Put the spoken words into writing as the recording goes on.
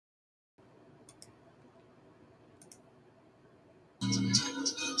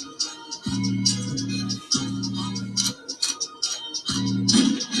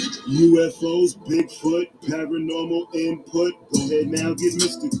UFOs, Bigfoot, paranormal input. Go ahead now, get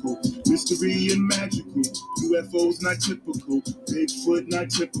mystical. Mystery and magical. UFOs not typical. Bigfoot not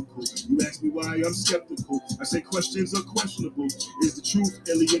typical. You ask me why I'm skeptical. I say questions are questionable. Is the truth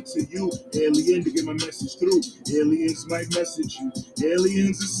alien to you? Alien to get my message through. Aliens might message you.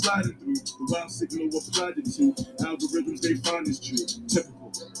 Aliens is sliding through. The wild signal applied it to. Algorithms they find is true.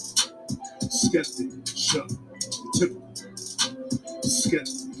 Typical. Skeptic. Show. Typical.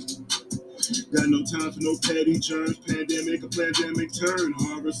 Skeptic. Got no time for no petty germs, pandemic, a pandemic turn.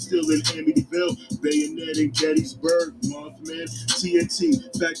 Horror still in Amityville, Bayonet in Gettysburg, Mothman, TNT,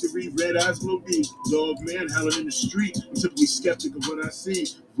 Factory, Red Eyes, Glow Beat, Dog Man howling in the street. I'm typically skeptic of what I see.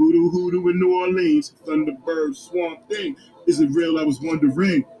 Voodoo Hoodoo in New Orleans, Thunderbird, Swamp Thing. Is it real? I was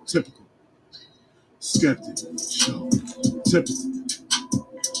wondering. Typical. Skeptic. Show. Typical.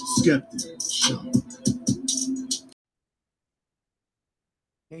 Skeptic. Show.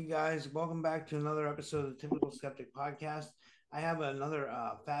 Hey guys, welcome back to another episode of the Typical Skeptic Podcast. I have another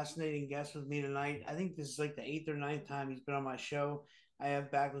fascinating guest with me tonight. I think this is like the 8th or 9th time he's been on my show. I have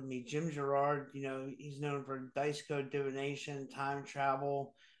back with me Jim Gerard. You know, he's known for dice code divination, time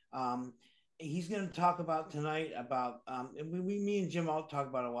travel. He's going to talk about tonight about, and me and Jim all talk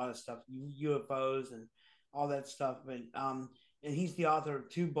about a lot of stuff, UFOs and all that stuff. But and he's the author of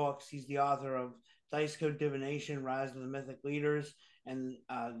 2 books. He's the author of Dice Code Divination, Rise of the Mythic Leaders, and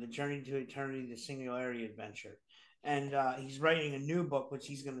The Journey to Eternity, The Singularity Adventure. And he's writing a new book, which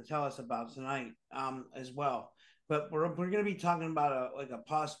he's going to tell us about tonight as well. But we're going to be talking about a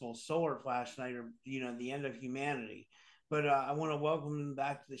possible solar flash night, or the end of humanity. But I want to welcome him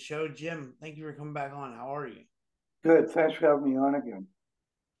back to the show. Jim, thank you for coming back on. How are you? Good. Thanks for having me on again.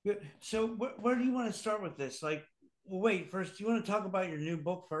 Good. So where do you want to start with this? Like, well, wait, first, do you want to talk about your new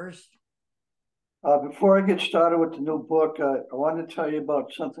book first? Before I get started with the new book, I wanted to tell you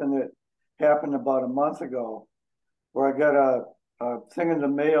about something that happened about a month ago, where I got a thing in the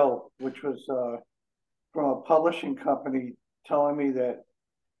mail, which was from a publishing company telling me that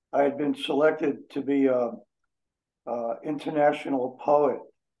I had been selected to be a international poet,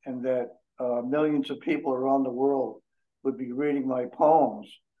 and that millions of people around the world would be reading my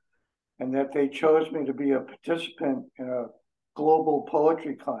poems, and that they chose me to be a participant in a global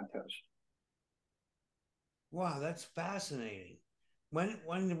poetry contest. Wow, that's fascinating. When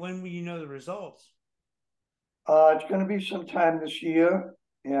will you know the results? It's going to be sometime this year,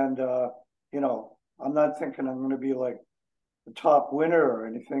 and I'm not thinking I'm going to be like the top winner or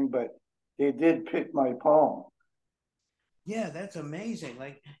anything, but they did pick my poem. Yeah, that's amazing.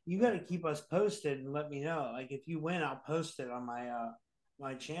 Like, you got to keep us posted and let me know. Like, if you win, I'll post it on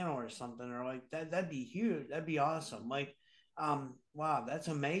my channel or something, or like that'd be huge. That'd be awesome. Like, wow, that's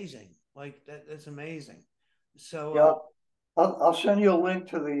amazing. Like that's amazing. So Yeah, I'll send you a link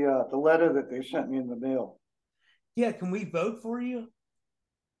to the letter that they sent me in the mail. yeah, can we vote for you?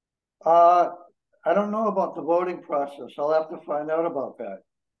 Uh, I don't know about the voting process. I'll have to find out about that.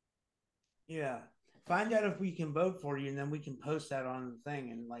 Yeah. Find out if we can vote for you, and then we can post that on the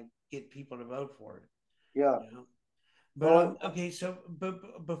thing and like get people to vote for it. Yeah. You know. But Well, okay, so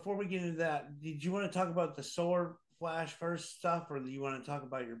before we get into that, did you want to talk about the solar flash first stuff, or do you want to talk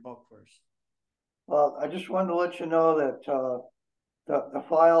about your book first? well, I just wanted to let you know that the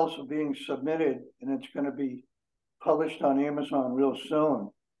files are being submitted, and it's going to be published on Amazon real soon.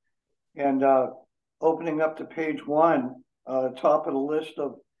 And opening up to page 1, top of the list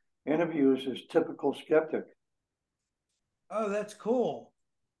of interviews is Typical Skeptic. Oh, that's cool.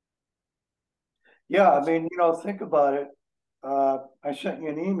 Yeah, I That's mean, think about it. I sent you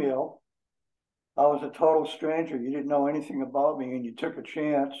an email. I was a total stranger. You didn't know anything about me, and you took a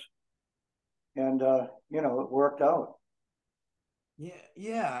chance, and it worked out.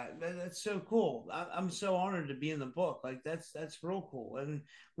 yeah, that's so cool. I'm so honored to be in the book. Like that's real cool. And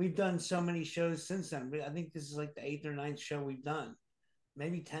we've done so many shows since then. I think this is like the 8th or 9th show we've done,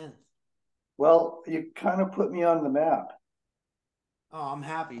 maybe 10th. Well, you kind of put me on the map. Oh, I'm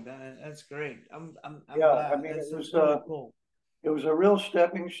happy. That's great. I'm Yeah, I glad. mean, That's really cool. it was a real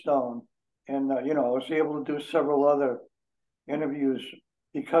stepping stone, and I was able to do several other interviews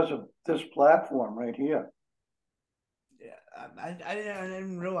because of this platform right here. Yeah, I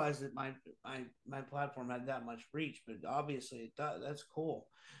didn't realize that my platform had that much reach, but obviously it does. That's cool.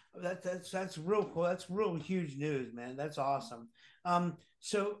 That's real cool. That's real huge news, man. That's awesome.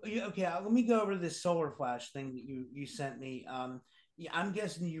 So okay, let me go over this solar flash thing that you sent me. Yeah, I'm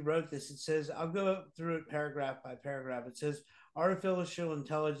guessing you wrote this. It says I'll go through it paragraph by paragraph. It says artificial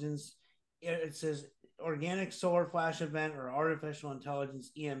intelligence. It says organic solar flash event or artificial intelligence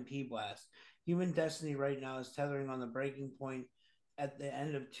EMP blast. Human destiny right now is tethering on the breaking point at the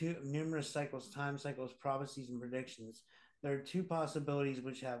end of numerous cycles, time cycles, prophecies, and predictions, there are two possibilities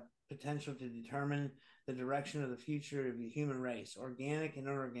which have potential to determine the direction of the future of the human race: organic and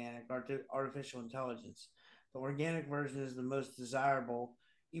inorganic artificial intelligence. The organic version is the most desirable,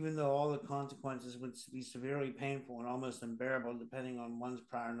 even though all the consequences would be severely painful and almost unbearable depending on one's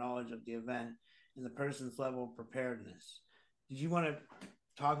prior knowledge of the event and the person's level of preparedness. Did you want to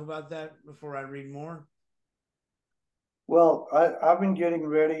talk about that before I read more? Well, I've been getting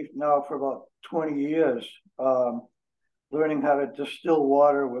ready now for about 20 years, learning how to distill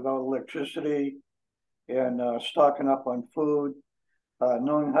water without electricity and stocking up on food,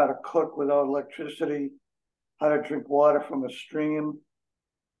 knowing how to cook without electricity, how to drink water from a stream.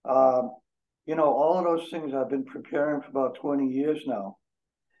 Um, all of those things I've been preparing for about 20 years now.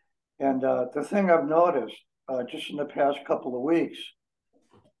 And the thing I've noticed just in the past couple of weeks,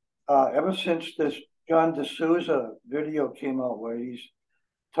 ever since this John D'Souza video came out where he's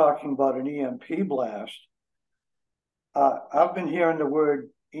talking about an EMP blast, I've been hearing the word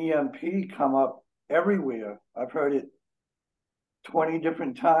EMP come up everywhere. I've heard it 20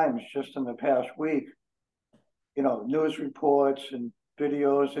 different times just in the past week. News reports and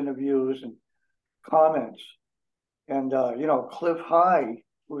videos, interviews, and comments. And, Cliff High,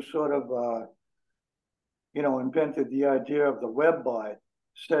 who sort of, invented the idea of the web bot,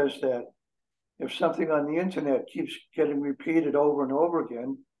 says that if something on the internet keeps getting repeated over and over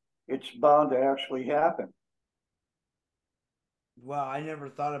again, it's bound to actually happen. Wow, I never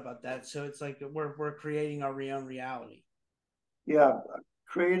thought about that. So it's like we're creating our own reality. Yeah,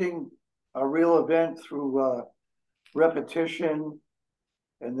 creating a real event through repetition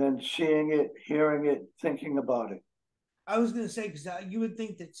and then seeing it, hearing it, thinking about it. I was going to say, because you would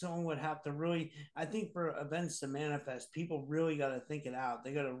think that someone would have to really, I think for events to manifest, people really got to think it out.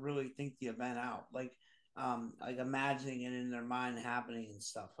 They got to really think the event out, like imagining it in their mind happening and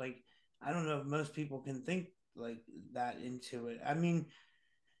stuff. Like, I don't know if most people can think like that into it. I mean,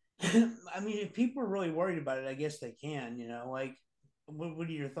 if people are really worried about it, I guess they can, like, what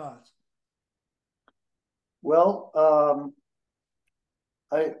are your thoughts? Well,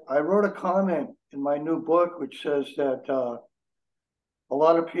 I wrote a comment in my new book which says that a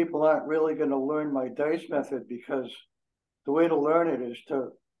lot of people aren't really going to learn my dice method because the way to learn it is to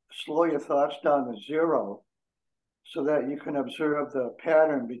slow your thoughts down to zero so that you can observe the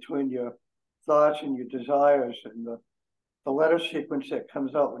pattern between your thoughts and your desires and the letter sequence that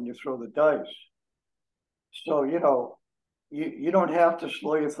comes out when you throw the dice. So, you don't have to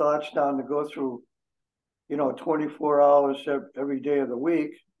slow your thoughts down to go through 24 hours every day of the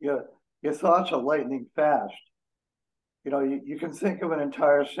week. Your thoughts are lightning fast. You can think of an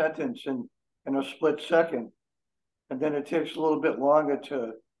entire sentence in a split second, and then it takes a little bit longer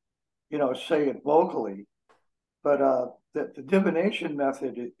to, say it vocally. But the divination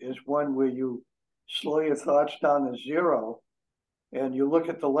method is one where you slow your thoughts down to zero, and you look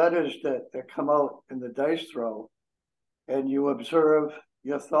at the letters that come out in the dice throw, and you observe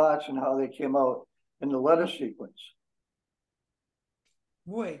your thoughts and how they came out in the letter sequence.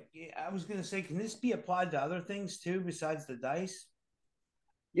 Wait, I was going to say, can this be applied to other things too besides the dice?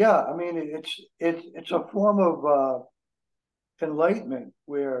 Yeah, I mean it's a form of enlightenment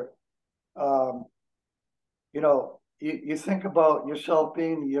where um, you think about yourself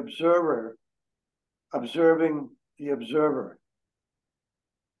being the observer, observing the observer.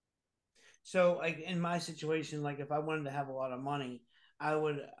 So, like in my situation, like if I wanted to have a lot of money, I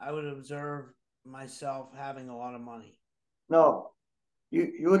would observe myself having a lot of money. No,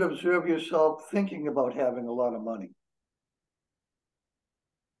 you would observe yourself thinking about having a lot of money.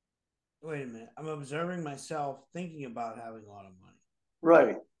 Wait a minute, I'm observing myself thinking about having a lot of money.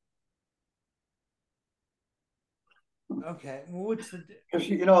 Right. Okay, well, what's the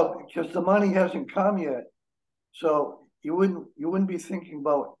Because the money hasn't come yet, so you wouldn't be thinking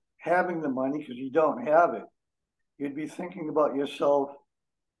about having the money because you don't have it. You'd be thinking about yourself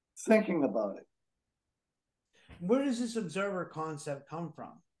thinking about it. where does this observer concept come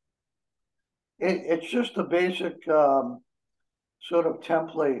from? It's just a basic sort of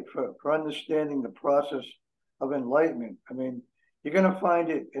template for understanding the process of enlightenment. I mean, you're going to find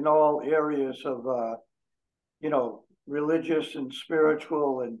it in all areas of, religious and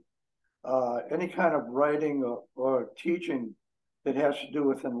spiritual and any kind of writing or teaching that has to do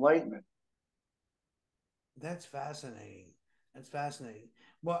with enlightenment. That's fascinating. That's fascinating.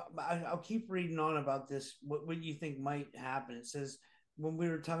 Well, I'll keep reading on about this. What you think might happen? It says when we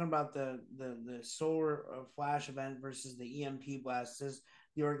were talking about the solar flash event versus the EMP blast, it says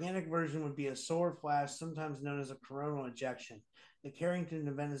the organic version would be a solar flash, sometimes known as a coronal ejection. The Carrington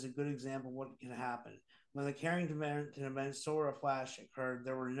event is a good example of what can happen. When the Carrington event solar flash occurred,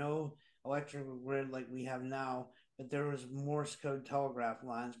 there were no electrical grid like we have now, but there was Morse code telegraph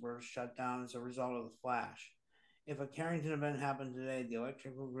lines were shut down as a result of the flash. If a Carrington event happened today, the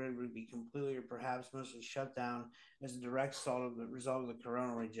electrical grid would be completely or perhaps mostly shut down as a direct result of the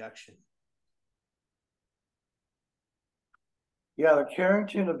coronal rejection. Yeah, the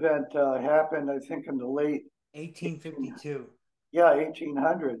Carrington event happened, I think, in the late 1852.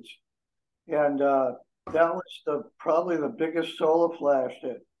 1800s, and that was probably the biggest solar flash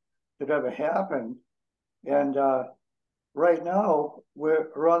that ever happened. And right now,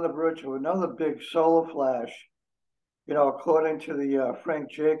 we're on the verge of another big solar flash. You know, according to the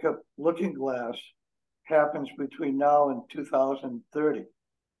Frank Jacob Looking Glass, happens between now and 2030.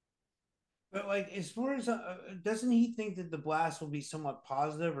 But like, as far as doesn't he think that the blast will be somewhat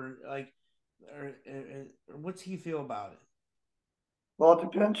positive, or like, or what's he feel about it? Well,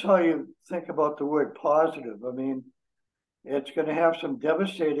 it depends how you think about the word positive. I mean, it's going to have some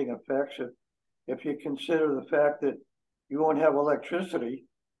devastating effects if you consider the fact that you won't have electricity.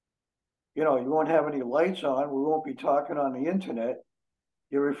 You know, you won't have any lights on. We won't be talking on the internet.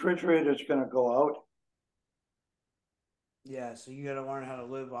 Your refrigerator's going to go out. Yeah, so you got to learn how to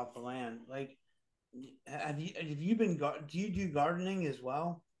live off the land. Like, have you been do you do gardening as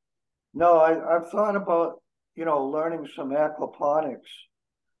well? No, I've thought about, learning some aquaponics.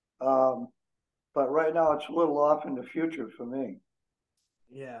 Um, but right now it's a little off in the future for me.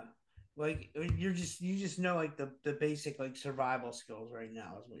 Yeah, like you just know like the basic like survival skills right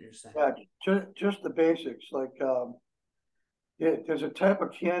now is what you're saying. Yeah, just the basics. Like, there's a type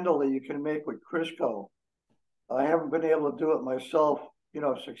of candle that you can make with Crisco. I haven't been able to do it myself,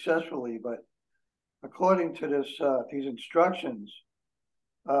 successfully, but according to these instructions,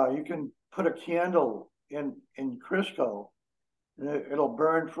 you can put a candle in Crisco, and it'll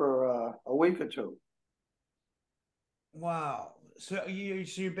burn for a week or two. Wow. So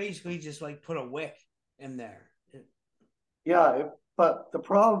you basically just like put a wick in there. Yeah, but the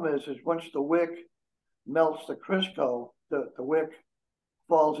problem is once the wick melts the Crisco, the wick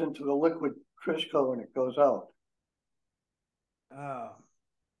falls into the liquid Crisco and it goes out. Oh.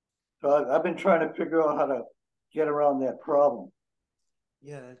 So I've been trying to figure out how to get around that problem.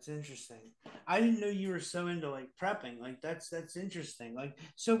 Yeah, that's interesting. I didn't know you were so into like prepping. Like that's interesting. Like,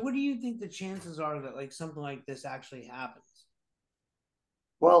 so what do you think the chances are that like something like this actually happens?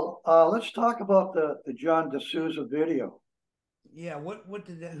 Well, let's talk about the John D'Souza video. Yeah, what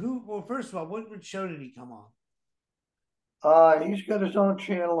did that who well first of all, what show did he come on? He's got his own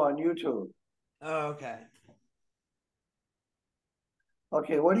channel on YouTube. Oh, okay.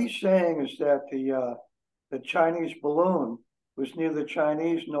 Okay, what he's saying is that the Chinese balloon was neither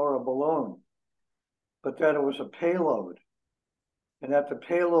Chinese nor a balloon, but that it was a payload, and that the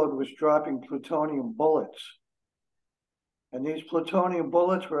payload was dropping plutonium bullets. And these plutonium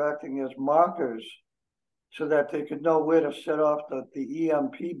bullets were acting as markers so that they could know where to set off the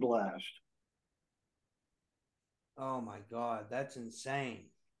EMP blast. Oh my God, that's insane.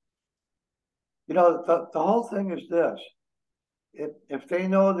 The whole thing is this. If they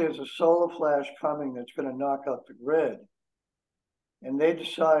know there's a solar flash coming that's going to knock out the grid, and they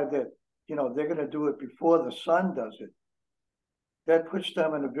decide that, they're going to do it before the sun does it, that puts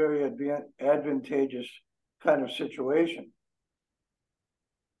them in a very advantageous kind of situation.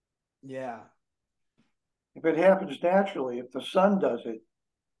 Yeah. If it happens naturally, if the sun does it,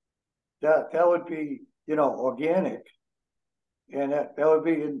 that would be, organic, and that would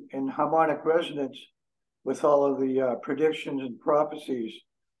be in harmonic resonance with all of the predictions and prophecies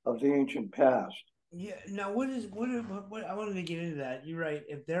of the ancient past. Yeah. Now, what I wanted to get into that. You're right.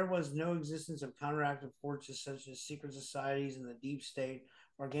 If there was no existence of counteractive forces such as secret societies and the deep state,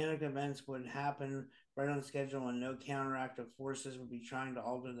 organic events would happen right on schedule, and no counteractive forces would be trying to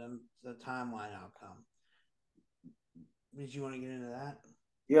alter the timeline outcome. Did you want to get into that?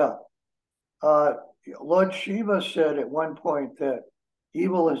 Yeah. Lord Shiva said at one point that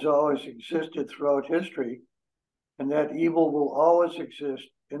evil has always existed throughout history, and that evil will always exist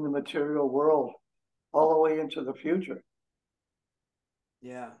in the material world all the way into the future.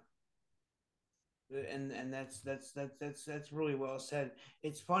 Yeah. And that's really well said.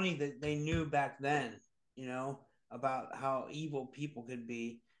 It's funny that they knew back then, about how evil people could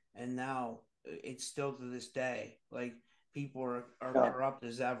be, and now it's still to this day. Like people are Yeah, corrupt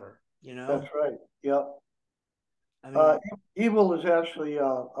as ever. that's right. Yep. I mean, Evil is actually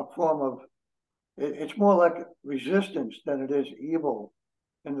a form of, it's more like resistance than it is evil,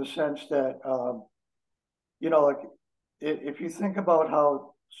 in the sense that, like if you think about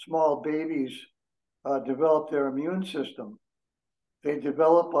how small babies develop their immune system, they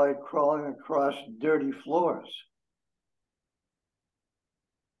develop by crawling across dirty floors.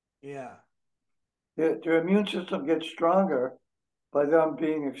 Yeah. Their immune system gets stronger by them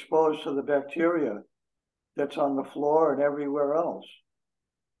being exposed to the bacteria that's on the floor and everywhere else.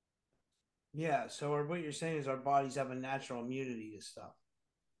 Yeah. So what you're saying is our bodies have a natural immunity to stuff.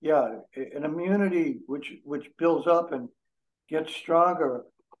 Yeah, an immunity which builds up and gets stronger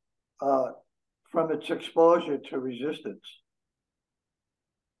from its exposure to resistance.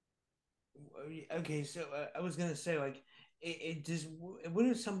 Okay, so I was gonna say like it just what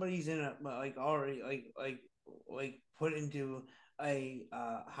if somebody's in a like already like put into a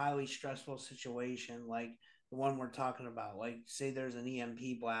highly stressful situation like the one we're talking about, like say there's an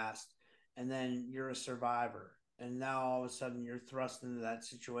EMP blast and then you're a survivor and now all of a sudden you're thrust into that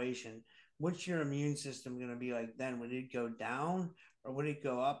situation. What's your immune system going to be like then? Would it go down or would it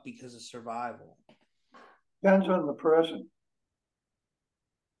go up because of survival? Depends on the person.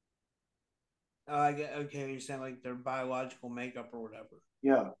 Oh, I get okay. You're saying like their biological makeup or whatever.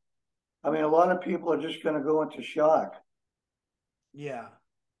 Yeah. I mean, a lot of people are just going to go into shock. Yeah.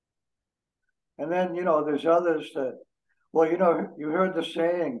 And then, there's others that, well, you heard the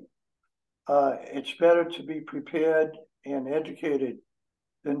saying, it's better to be prepared and educated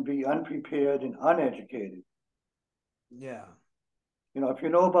than be unprepared and uneducated. Yeah. If you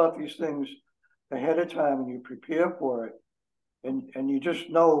know about these things ahead of time and you prepare for it and you just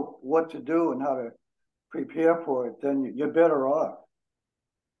know what to do and how to prepare for it, then you're better off.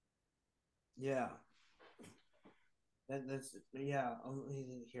 Yeah. That's yeah.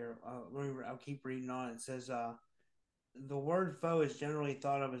 Here, I'll keep reading on. It says, the word foe is generally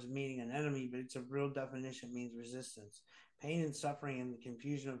thought of as meaning an enemy, but its a real definition means resistance. Pain and suffering and the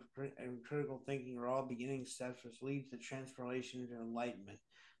confusion of critical thinking are all beginning steps which lead to transformation into enlightenment.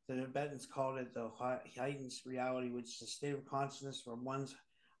 The Tibetans called it the heightened reality, which is a state of consciousness where one's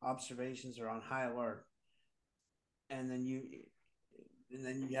observations are on high alert. And then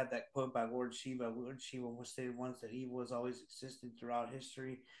you have that quote by Lord Shiva. Lord Shiva stated once that evil has always existed throughout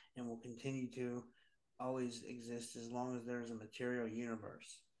history and will continue to always exist as long as there is a material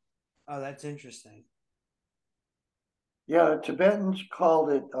universe. Oh, that's interesting. Yeah, the Tibetans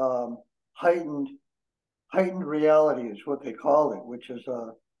called it heightened reality is what they call it, which is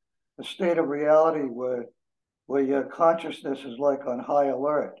a state of reality where your consciousness is like on high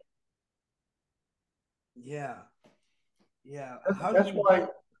alert. Yeah, yeah. That's why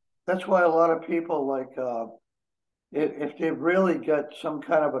a lot of people like if they really get some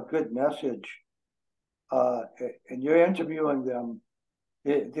kind of a good message, and you're interviewing them,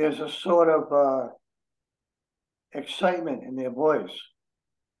 there's a sort of excitement in their voice.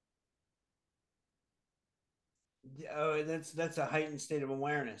 Oh, that's a heightened state of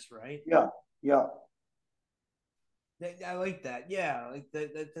awareness, right? Yeah, yeah. I like that. Yeah, like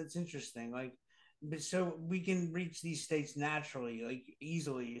that's interesting. Like, but so we can reach these states naturally, like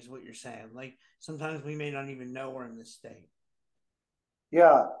easily, is what you're saying. Like sometimes we may not even know we're in this state.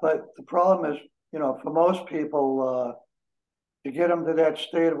 Yeah, but the problem is, for most people, to get them to that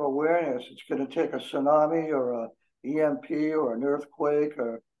state of awareness, it's going to take a tsunami or a EMP or an earthquake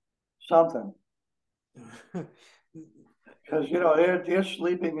or something. Because they're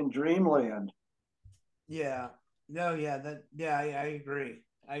sleeping in dreamland. Yeah. No. Yeah. I agree.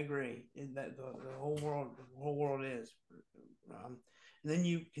 I agree. That the whole world is. And then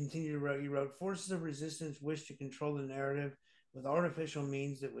you continue to write. You wrote forces of resistance wish to control the narrative with artificial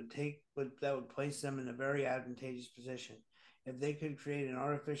means that would place them in a very advantageous position. If they could create an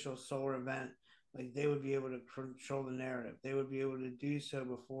artificial solar event, like they would be able to control the narrative. They would be able to do so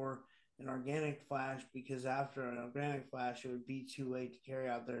before an organic flash, because after an organic flash, it would be too late to carry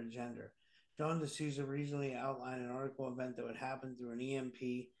out their agenda. John D'Souza recently outlined an article event that would happen through an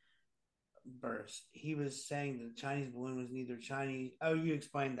EMP burst. He was saying that the Chinese balloon was neither Chinese. Oh, you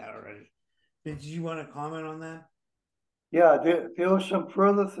explained that already. Did you want to comment on that? Yeah, there were some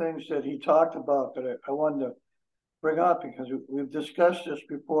further things that he talked about that I wanted to bring up because we've discussed this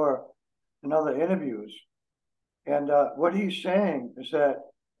before in other interviews. And what he's saying is that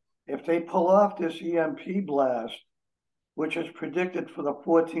if they pull off this EMP blast, which is predicted for the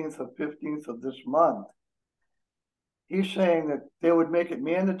 14th or 15th of this month, he's saying that they would make it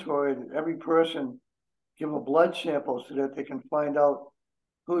mandatory that every person give a blood sample so that they can find out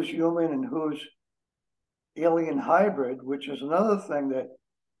who's human and who's alien hybrid, which is another thing that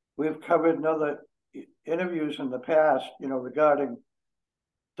we've covered in other interviews in the past, regarding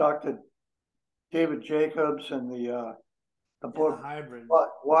Dr. David Jacobs and the book Hybrid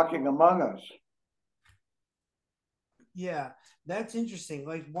Walking Among Us. Yeah, that's interesting.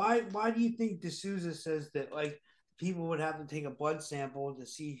 Like, why do you think D'Souza says that? Like, people would have to take a blood sample to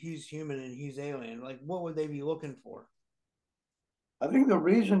see who's human and who's alien. Like, what would they be looking for? I think the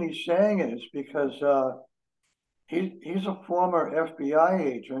reason he's saying it is because he's a former FBI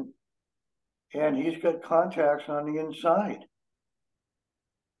agent and he's got contacts on the inside.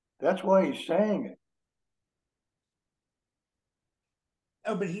 That's why he's saying it.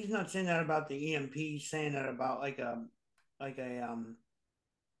 Oh, but he's not saying that about the EMP. He's saying that about like a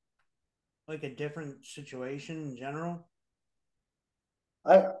like a different situation in general.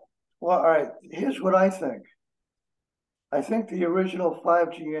 Well, all right. Here's what I think. I think the original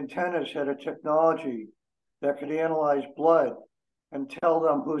 5G antennas had a technology that could analyze blood and tell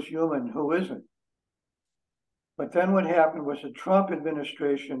them who's human, who isn't. But then what happened was the Trump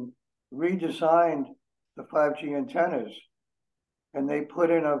administration redesigned the 5G antennas and they put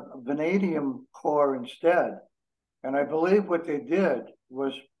in a vanadium core instead. And I believe what they did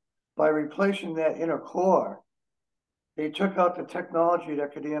was by replacing that inner core, they took out the technology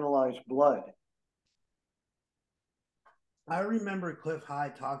that could analyze blood. I remember Cliff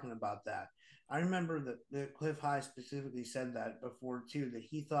High talking about that. I remember that Cliff High specifically said that before too, that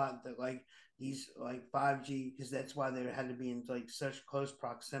he thought that like these like 5G, because that's why they had to be in like such close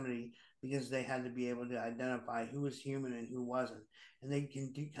proximity, because they had to be able to identify who was human and who wasn't. And they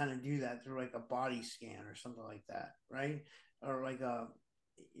can kind of do that through like a body scan or something like that, right? Or like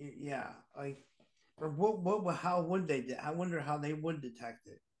yeah, like, or how would they, I wonder how they would detect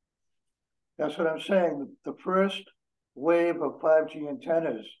it. That's what I'm saying. The first wave of 5G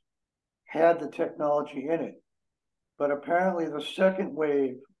antennas had the technology in it. But apparently the second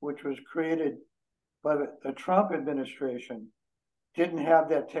wave, which was created by the Trump administration, didn't have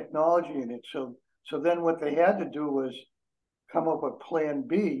that technology in it. So then what they had to do was come up with plan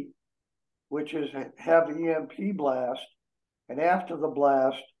B, which is have the EMP blast, and after the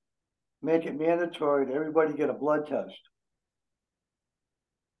blast, make it mandatory that everybody get a blood test.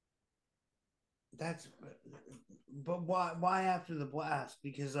 That's, but why after the blast?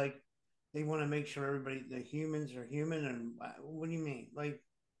 Because like they want to make sure everybody, the humans are human, and what do you mean? Like,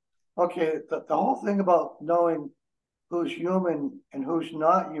 okay, the whole thing about knowing who's human and who's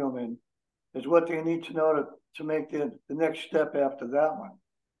not human is what they need to know to make the next step after that one.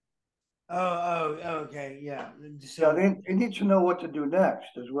 Okay, yeah. So yeah, they need to know what to do next,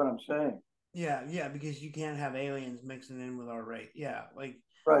 is what I'm saying. Yeah, because you can't have aliens mixing in with our race. Yeah, like,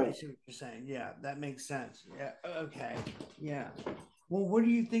 right. I see what you're saying. Yeah, that makes sense. Yeah, okay, yeah. Well, what do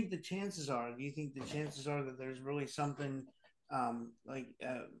you think the chances are? Do you think the chances are that there's really something like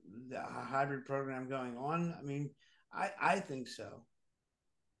the hybrid program going on? I mean, I think so.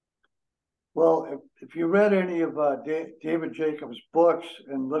 Well, if you read any of David Jacobs' books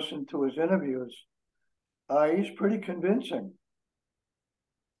and listened to his interviews, he's pretty convincing.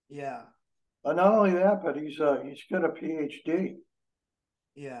 Yeah. Not only that, but he's got a PhD.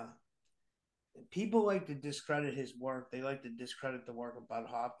 Yeah. People like to discredit his work. They like to discredit the work of Bud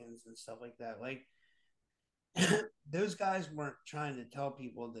Hopkins and stuff like that. Like, those guys weren't trying to tell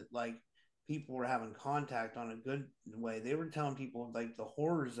people that like people were having contact on a good way. They were telling people like the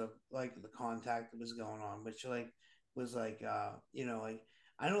horrors of like the contact that was going on, which like was like like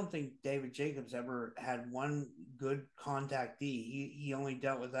I don't think David Jacobs ever had one good contactee. He only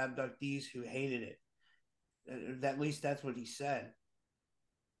dealt with abductees who hated it. At least that's what he said.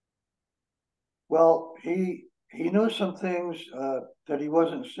 Well, he knew some things that he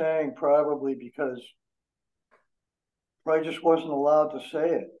wasn't saying, probably because probably just wasn't allowed to say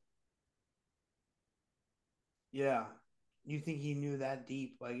it. Yeah. You think he knew that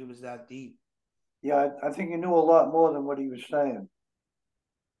deep? Like it was that deep? Yeah, I think he knew a lot more than what he was saying.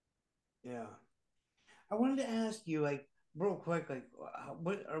 Yeah. I wanted to ask you, like, real quick, like,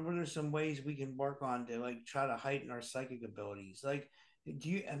 what are some ways we can work on to like try to heighten our psychic abilities? Like,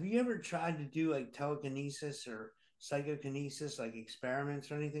 have you ever tried to do like telekinesis or psychokinesis, like experiments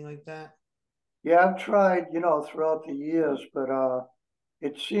or anything like that? Yeah, I've tried, throughout the years, but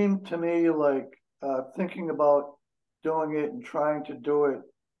it seemed to me like thinking about doing it and trying to do it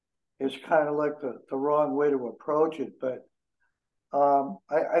is kind of like the wrong way to approach it. But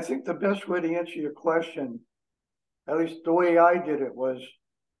I think the best way to answer your question, at least the way I did it, was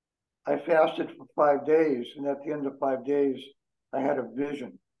I fasted for 5 days, and at the end of 5 days, I had a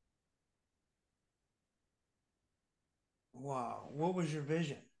vision. Wow, what was your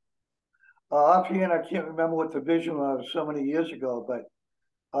vision? Offhand, I can't remember what the vision was so many years ago, but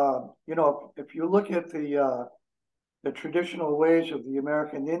if you look at the traditional ways of the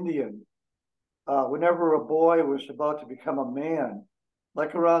American Indian, whenever a boy was about to become a man,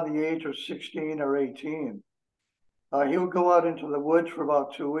 like around the age of 16 or 18, he would go out into the woods for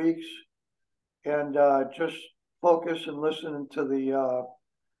about 2 weeks and just focus and listen to the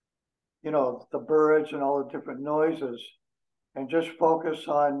the birds and all the different noises, and just focus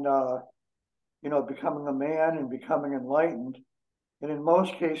on becoming a man and becoming enlightened. And in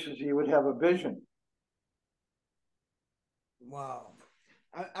most cases, you would have a vision. Wow.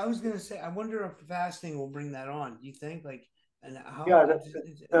 I was gonna say, I wonder if fasting will bring that on. Do you think? Like, and how Yeah, is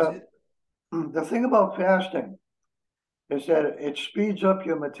the, it? the thing about fasting is that it speeds up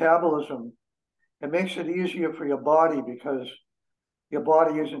your metabolism. It makes it easier for your body because your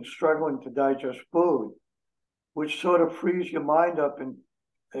body isn't struggling to digest food, which sort of frees your mind up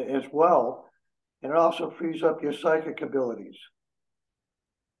as well. And it also frees up your psychic abilities.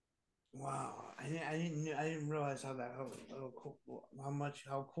 Wow, I didn't realize how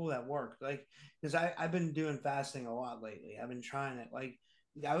cool that worked. Like, because I've been doing fasting a lot lately. I've been trying it. Like,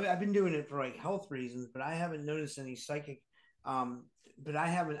 I've been doing it for like health reasons, but I haven't noticed any psychic. Um, but I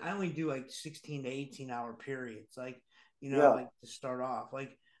haven't. I only do like 16 to 18 hour periods. Like, Yeah. like to start off.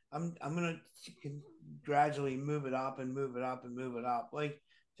 Like, I'm gonna gradually move it up and move it up and move it up. Like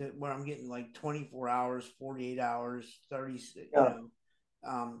to where I'm getting like 24 hours, 48 hours, 30. Yeah.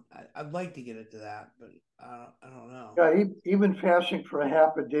 I'd like to get it to that, but I don't know. Yeah. Even fasting for a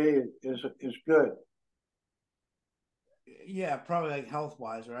half a day is good. Yeah, probably like health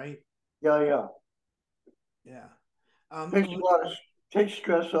wise, right? Yeah. Yeah. Yeah. Takes a lot of takes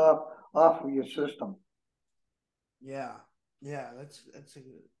stress off of your system. Yeah, yeah. That's a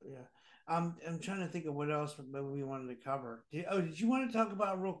good. Yeah. I'm trying to think of what else maybe we wanted to cover. Did you want to talk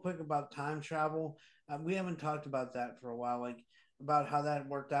about real quick about time travel? We haven't talked about that for a while, like about how that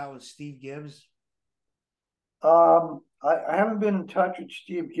worked out with Steve Gibbs. I haven't been in touch with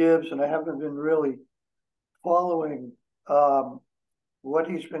Steve Gibbs, and I haven't been really following what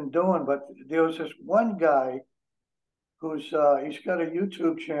he's been doing. But there was this one guy who's he's got a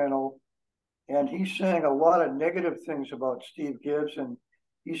YouTube channel, and he's saying a lot of negative things about Steve Gibbs, and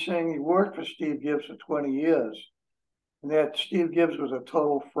he's saying he worked for Steve Gibbs for 20 years, and that Steve Gibbs was a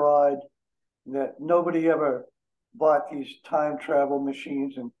total fraud, and that nobody ever bought these time travel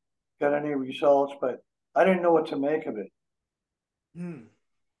machines and got any results. But I didn't know what to make of it. Hmm.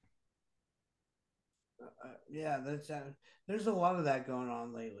 Yeah, there's a lot of that going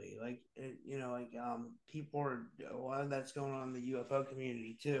on lately. Like people are a lot of that's going on in the UFO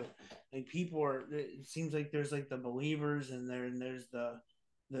community too. Like people are. It seems like there's like the believers and there's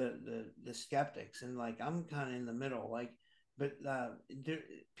the skeptics, and like I'm kind of in the middle. Like, but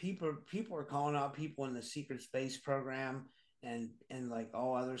people are calling out people in the secret space program and like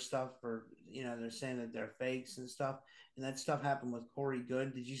all other stuff for they're saying that they're fakes and stuff, and that stuff happened with Corey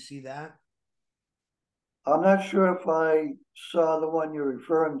Good. Did you see that? I'm not sure if I saw the one you're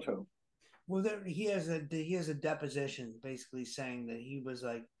referring to. Well, he has a deposition basically saying that he was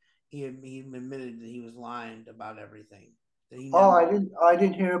like he admitted that he was lying about everything that he Oh, never. I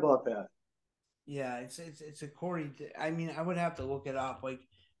didn't hear about that. Yeah, it's a Corey. I mean, I would have to look it up. Like,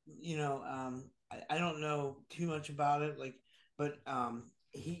 I don't know too much about it. Like, but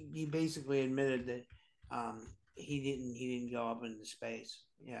he basically admitted that he didn't go up into space.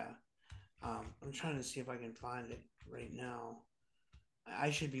 Yeah. I'm trying to see if I can find it right now.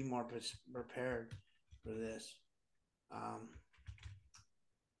 I should be more prepared for this. Um,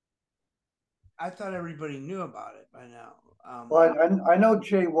 I thought everybody knew about it by now. Well, I know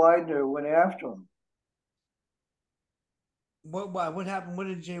Jay Widener went after him. What happened? What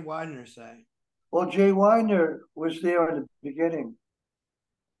did Jay Widener say? Well, Jay Widener was there in the beginning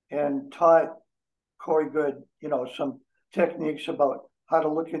and taught Corey Good, some techniques about how to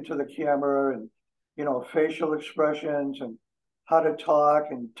look into the camera and, facial expressions and how to talk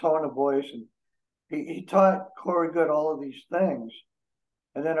and tone of voice. And he taught Corey Good all of these things.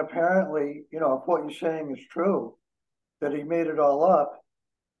 And then apparently, if what you're saying is true, that he made it all up,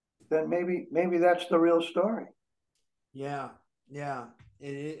 then maybe that's the real story. Yeah, yeah,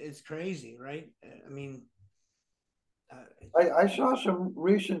 it's crazy, right? I mean, I saw some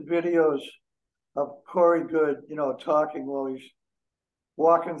recent videos of Corey Good, talking while he's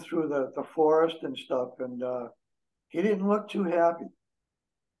walking through the forest and stuff, and he didn't look too happy.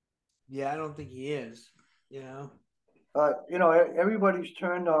 yeah, I don't think he is. You know, Everybody's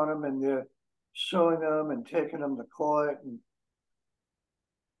turned on him and they're suing him and taking him to court. And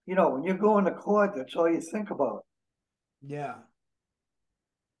when you're going to court, that's all you think about. yeah,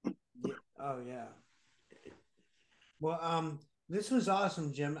 yeah. Oh yeah. Well, this was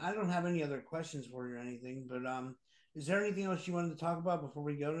awesome, Jim. I don't have any other questions for you or anything, but is there anything else you wanted to talk about before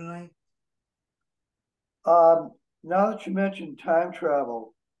we go tonight? Now that you mentioned time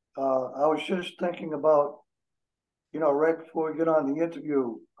travel, I was just thinking about, right before we get on the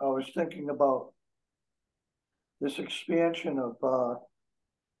interview, I was thinking about this expansion of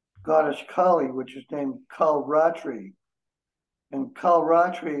goddess Kali, which is named Kalratri, and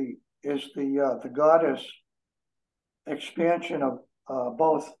Kalratri is the goddess expansion of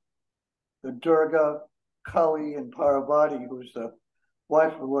both the Durga, Kali, and Parvati, who's the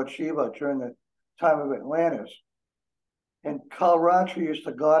wife of Lord Shiva during the time of Atlantis. And Kalratri is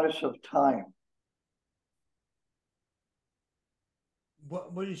the goddess of time.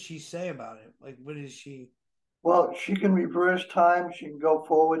 What does she say about it? Like, what is she? Well, she can reverse time, she can go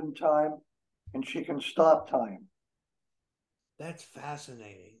forward in time, and she can stop time. That's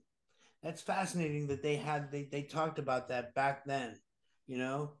fascinating. That's fascinating that they talked about that back then, you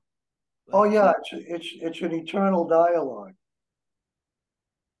know? Oh Like yeah, it's an eternal dialogue.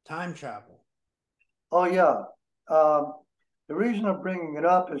 time travel. Oh yeah. Um, the reason I'm bringing it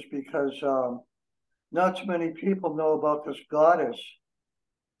up is because not too many people know about this goddess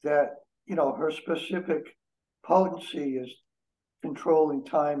that, her specific potency is controlling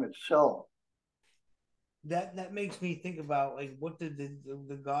time itself. That makes me think about like what did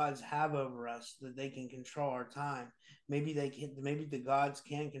the gods have over us that they can control our time? Maybe they can. Maybe the gods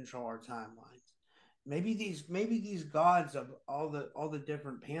can control our timelines. Maybe these gods of all the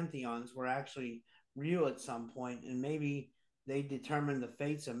different pantheons were actually real at some point, and maybe they determine the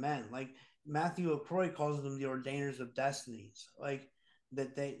fates of men. Like Matthew LaCroix calls them the ordainers of destinies. Like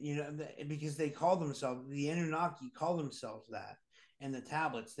that they because they call themselves the Anunnaki call themselves that, and the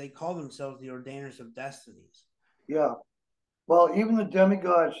tablets they call themselves the ordainers of destinies. Yeah. Well, even the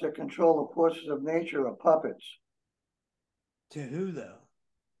demigods that control the forces of nature are puppets To who though?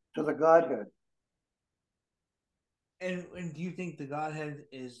 to the Godhead. And do you think the Godhead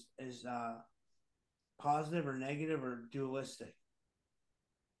is positive or negative or dualistic?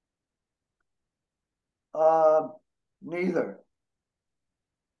 Uh, Neither.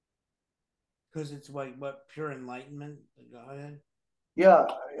 Because it's like what pure enlightenment, the Godhead. Yeah.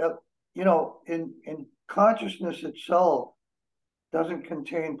 In consciousness itself doesn't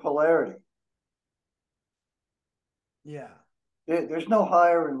contain polarity. Yeah, There's no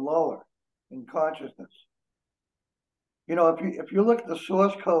higher and lower in consciousness. If you look at the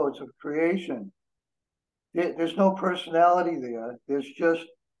source codes of creation, there's no personality there. There's just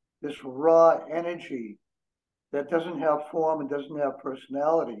this raw energy that doesn't have form and doesn't have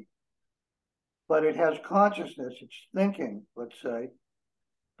personality, but it has consciousness. It's thinking, let's say,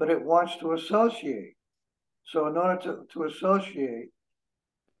 but it wants to associate. So in order to associate,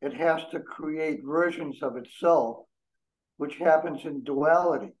 it has to create versions of itself, which happens in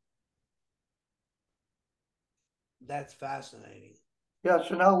duality. that's fascinating. Yeah,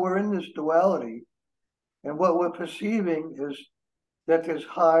 so now we're in this duality, and what we're perceiving is that there's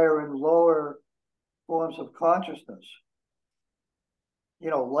higher and lower forms of consciousness,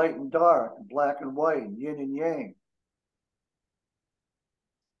 light and dark, black and white, yin and yang.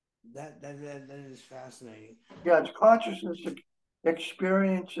 That is fascinating. Yeah, it's consciousness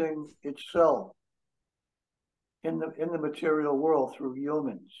experiencing itself in the material world through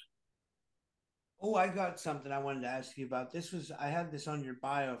humans. Oh, I got something I wanted to ask you about. I had this on your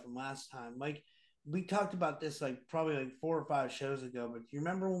bio from last time. Like we talked about this like probably like 4 or 5 shows ago, but do you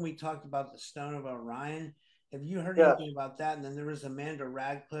remember when we talked about the Stone of Orion? Have you heard Yes. anything about that? And then there was Amanda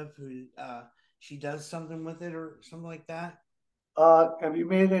Radcliffe who she does something with it or something like that. Have you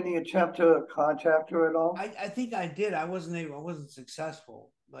made any attempt to contact her at all? I think I did. I wasn't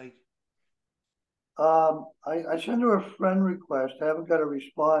successful. Like I sent her a friend request. I haven't got a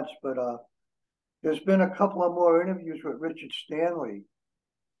response, but there's been a couple of more interviews with Richard Stanley,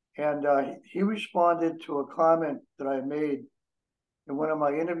 and he responded to a comment that I made in one of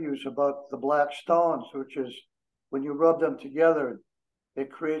my interviews about the black stones, which is when you rub them together,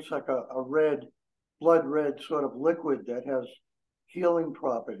 it creates like a red, blood red sort of liquid that has healing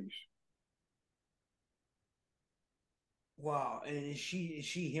properties. wow. And is she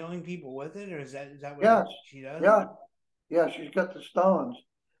healing people with it, or is that what Yes, she does? yeah, yeah, she's got the stones.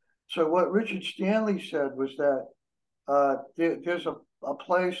 So what Richard Stanley said was that there's a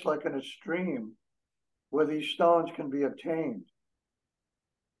place like in a stream where these stones can be obtained.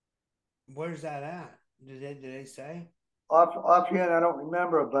 Where's that at? Did they say? Offhand, I don't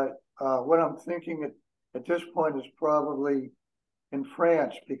remember, but what I'm thinking at this point is probably in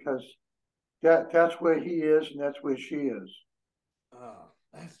France because that's where he is and that's where she is. Oh,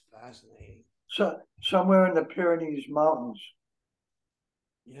 that's fascinating. So somewhere in the Pyrenees Mountains.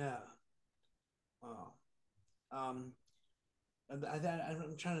 Yeah. Wow. Um,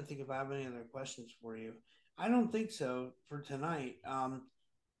 I'm trying to think if I have any other questions for you. I don't think so for tonight.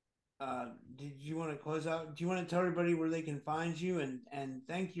 Did you want to close out? Do you want to tell everybody where they can find you? And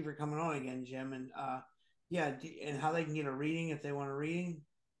thank you for coming on again, Jim. And Yeah, and how they can get a reading if they want a reading.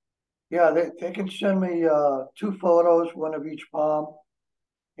 Yeah, they can send me 2 photos, one of each palm,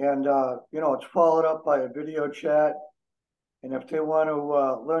 and it's followed up by a video chat. And if they want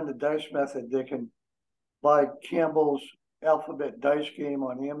to learn the dice method, they can buy Campbell's Alphabet Dice Game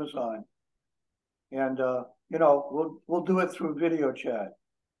on Amazon, and we'll do it through video chat.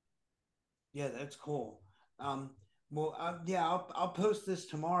 Yeah, that's cool. Well, yeah, I'll post this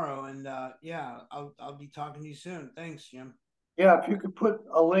tomorrow, and yeah, I'll be talking to you soon. Thanks, Jim. Yeah, if you could put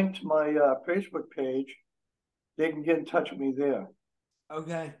a link to my Facebook page, they can get in touch with me there.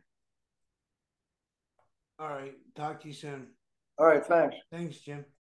 Okay. All right. Talk to you soon. All right, thanks. Thanks, Jim.